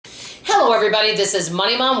Hello everybody, this is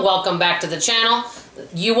Money Mom. Welcome back to the channel.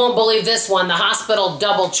 You won't believe this one. The hospital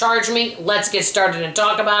double charged me. Let's get started and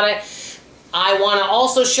talk about it. I want to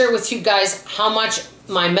also share with you guys how much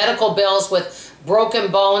my medical bills with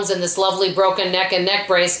broken bones and this lovely broken neck and neck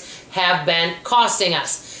brace have been costing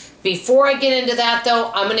us. Before I get into that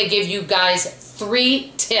though, I'm going to give you guys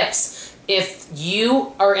 3 tips. If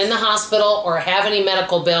you are in the hospital or have any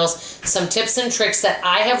medical bills, some tips and tricks that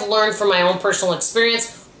I have learned from my own personal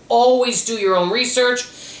experience. Always do your own research.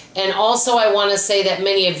 And also I want to say that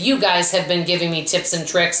many of you guys have been giving me tips and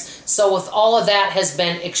tricks. So with all of that has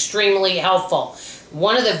been extremely helpful.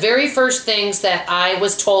 One of the very first things that I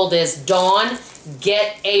was told is, Dawn,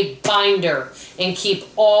 get a binder and keep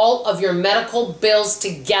all of your medical bills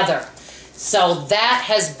together. So that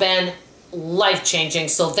has been life-changing.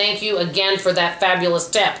 So thank you again for that fabulous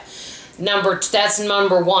tip. That's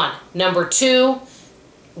number 1. Number 2,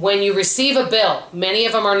 when you receive a bill, many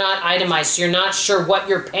of them are not itemized, so you're not sure what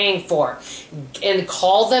you're paying for. And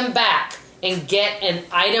call them back and get an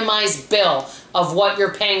itemized bill of what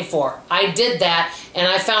you're paying for. I did that, and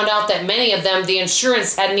I found out that many of them, the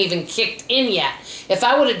insurance hadn't even kicked in yet. If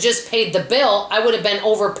I would have just paid the bill, I would have been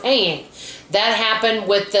overpaying. That happened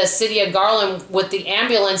with the city of Garland with the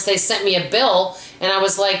ambulance. They sent me a bill, and I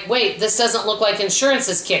was like, wait, this doesn't look like insurance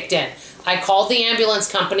has kicked in. I called the ambulance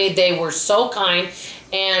company. They were so kind,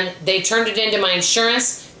 and they turned it into my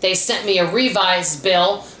insurance. They sent me a revised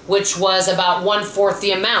bill, which was about 1/4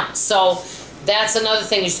 the amount. So that's another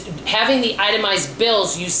thing, is having the itemized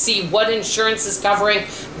bills. You see what insurance is covering,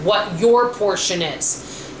 what your portion is.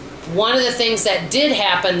 One of the things that did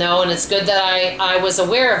happen though, and it's good that I was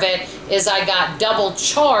aware of it, is I got double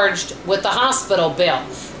charged with the hospital bill.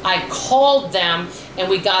 I called them and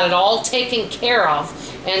we got it all taken care of.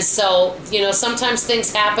 And so, you know, sometimes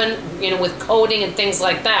things happen, you know, with coding and things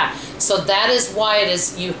like that. So that is why it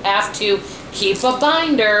is, you have to keep a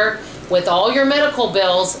binder with all your medical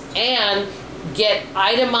bills and get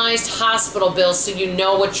itemized hospital bills so you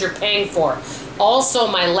know what you're paying for. Also,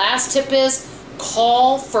 my last tip is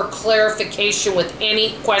call for clarification with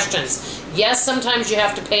any questions. Yes, sometimes you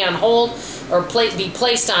have to pay on hold or be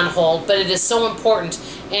placed on hold, but it is so important.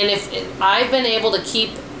 And I've been able to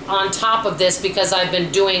keep on top of this because I've been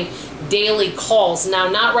doing daily calls. Now,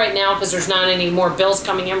 not right now because there's not any more bills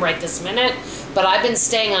coming in right this minute, but I've been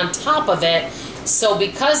staying on top of it. So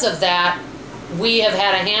because of that, we have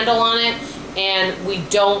had a handle on it and we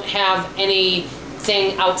don't have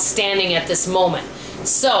anything outstanding at this moment.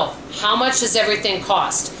 So, how much does everything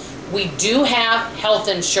cost? We do have health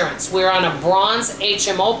insurance. We're on a bronze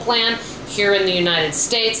HMO plan here in the United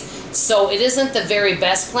States. So it isn't the very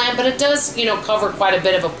best plan, but it does, you know, cover quite a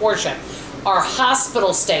bit of a portion. Our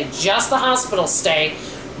hospital stay, just the hospital stay,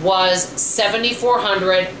 was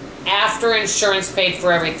 $7,400 after insurance paid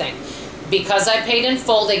for everything. Because I paid in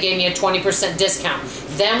full, they gave me a 20% discount.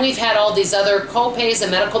 Then we've had all these other co-pays and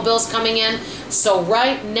medical bills coming in. So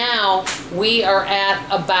right now, we are at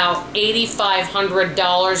about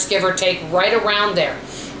 $8,500, give or take, right around there.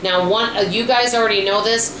 Now, you guys already know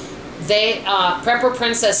this. Prepper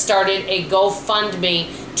Princess started a GoFundMe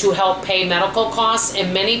to help pay medical costs,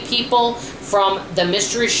 and many people from the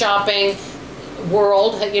mystery shopping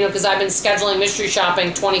world, you know, because I've been scheduling mystery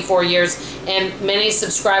shopping 24 years, and many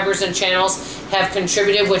subscribers and channels have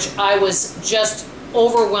contributed, which I was just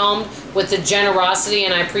overwhelmed with the generosity,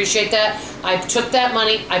 and I appreciate that. I took that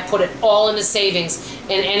money, I put it all into savings,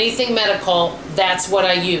 and anything medical, that's what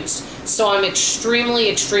I used. So I'm extremely,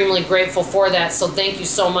 extremely grateful for that, so thank you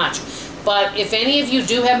so much. But if any of you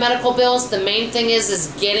do have medical bills, the main thing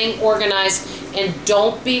is getting organized, and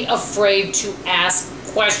don't be afraid to ask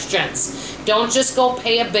questions. Don't just go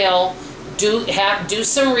pay a bill. Do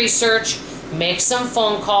some research, make some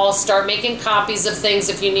phone calls, start making copies of things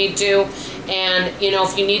if you need to, and you know,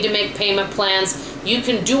 if you need to make payment plans, you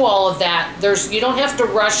can do all of that. You don't have to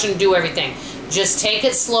rush and do everything. Just take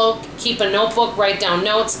it slow, keep a notebook, write down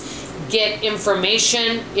notes, get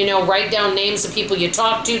information, you know, write down names of people you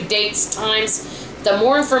talk to, dates, times. The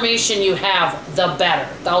more information you have, the better.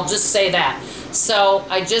 I'll just say that. So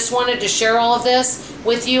I just wanted to share all of this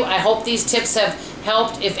with you. I hope these tips have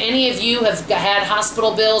helped. If any of you have had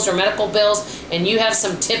hospital bills or medical bills and you have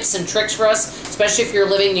some tips and tricks for us, especially if you're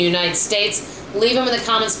living in the United States, leave them in the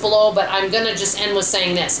comments below. But I'm going to just end with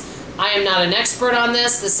saying this. I am not an expert on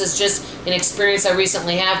this. This is just an experience I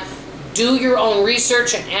recently have. Do your own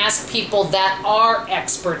research and ask people that are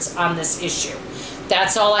experts on this issue.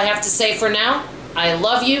 That's all I have to say for now. I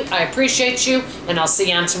love you, I appreciate you, and I'll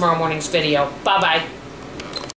see you on tomorrow morning's video. Bye-bye.